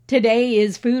Today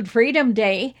is Food Freedom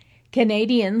Day.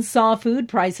 Canadians saw food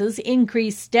prices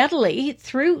increase steadily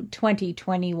through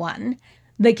 2021.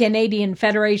 The Canadian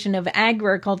Federation of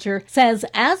Agriculture says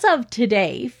as of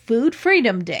today, Food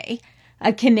Freedom Day,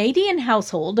 a Canadian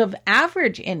household of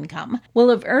average income will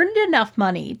have earned enough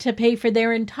money to pay for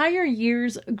their entire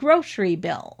year's grocery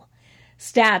bill.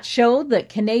 Stats show that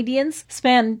Canadians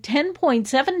spend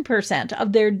 10.7%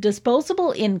 of their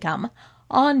disposable income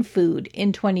on food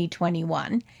in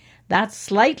 2021. That's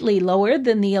slightly lower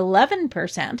than the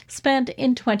 11% spent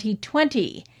in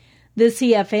 2020. The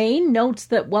CFA notes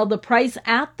that while the price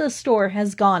at the store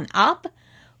has gone up,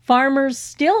 farmers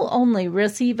still only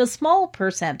receive a small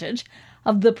percentage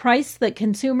of the price that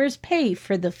consumers pay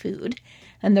for the food,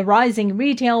 and the rising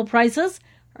retail prices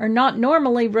are not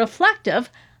normally reflective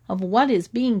of what is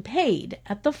being paid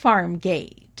at the farm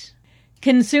gate.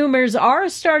 Consumers are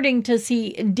starting to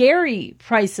see dairy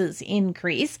prices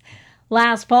increase.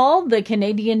 Last fall, the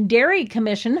Canadian Dairy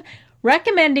Commission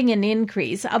recommending an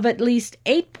increase of at least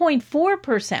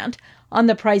 8.4% on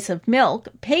the price of milk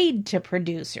paid to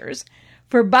producers.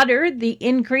 For butter, the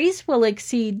increase will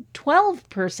exceed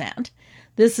 12%.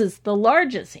 This is the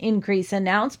largest increase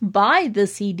announced by the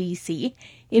CDC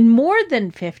in more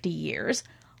than 50 years,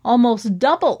 almost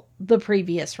double the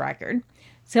previous record.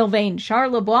 Sylvain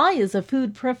Charlebois is a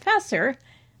food professor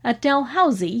at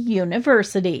Dalhousie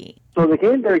University. So the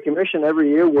Canadian Dairy Commission every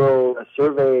year will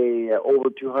survey over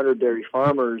 200 dairy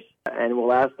farmers and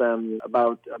will ask them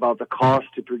about the cost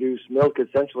to produce milk,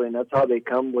 essentially, and that's how they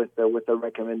come with a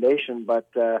recommendation.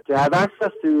 But to have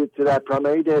access to that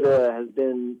primary data has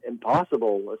been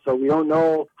impossible. So we don't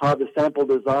know how the sample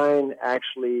design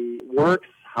actually works,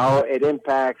 how it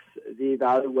impacts the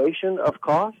evaluation of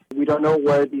cost. We don't know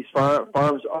where these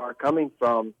farms are coming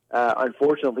from,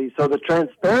 unfortunately. So the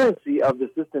transparency of the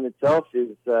system itself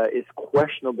is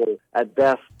questionable at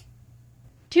best.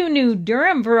 Two new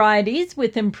durum varieties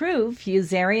with improved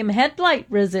Fusarium headblight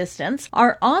resistance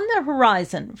are on the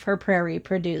horizon for prairie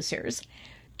producers.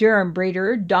 Durum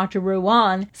breeder Dr.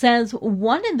 Ruan says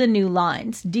one of the new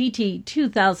lines, DT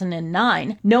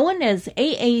 2009, known as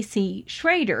AAC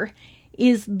Schrader,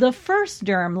 is the first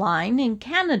durum line in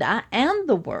Canada and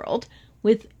the world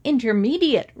with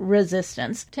intermediate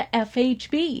resistance to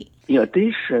FHB. In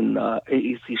addition,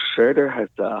 AAC Schrader has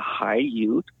a high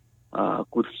yield,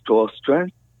 good straw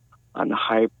strength, and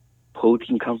high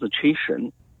protein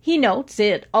concentration. He notes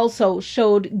it also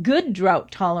showed good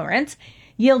drought tolerance,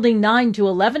 yielding 9 to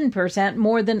 11%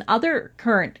 more than other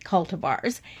current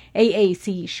cultivars.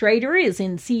 AAC Schrader is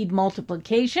in seed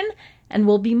multiplication and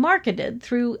will be marketed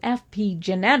through FP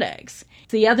Genetics.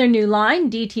 The other new line,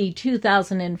 DT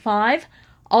 2005,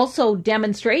 also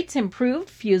demonstrates improved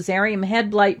Fusarium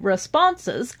headblight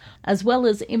responses as well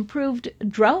as improved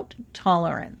drought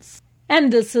tolerance.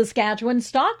 And the Saskatchewan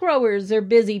stock growers are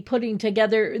busy putting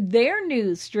together their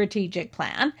new strategic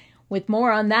plan. With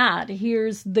more on that,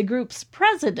 here's the group's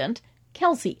president,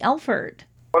 Kelsey Elford.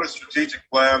 What a strategic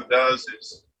plan does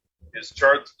is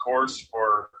chart the course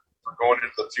for going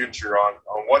into the future on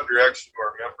what direction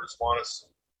our members want us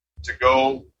to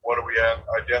go, what do we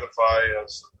identify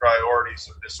as the priorities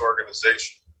of this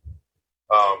organization,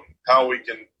 how we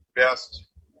can best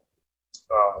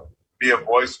be a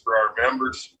voice for our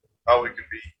members, how we can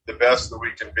be the best that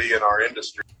we can be in our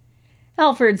industry.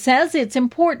 Elford says it's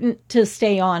important to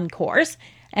stay on course,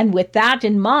 and with that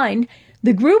in mind,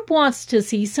 the group wants to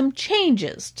see some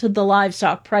changes to the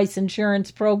livestock price insurance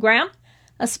program,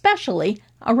 especially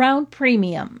around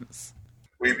premiums.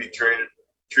 We be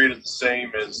treated the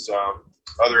same as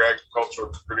other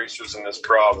agricultural producers in this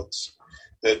province,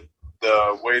 that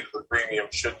the weight of the premium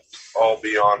should all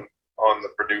be on the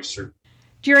producer.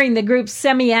 During the group's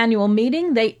semi-annual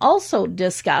meeting, they also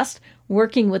discussed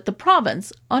working with the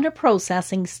province on a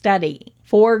processing study.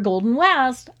 For Golden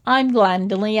West, I'm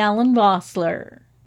Glendalee Allen Vossler.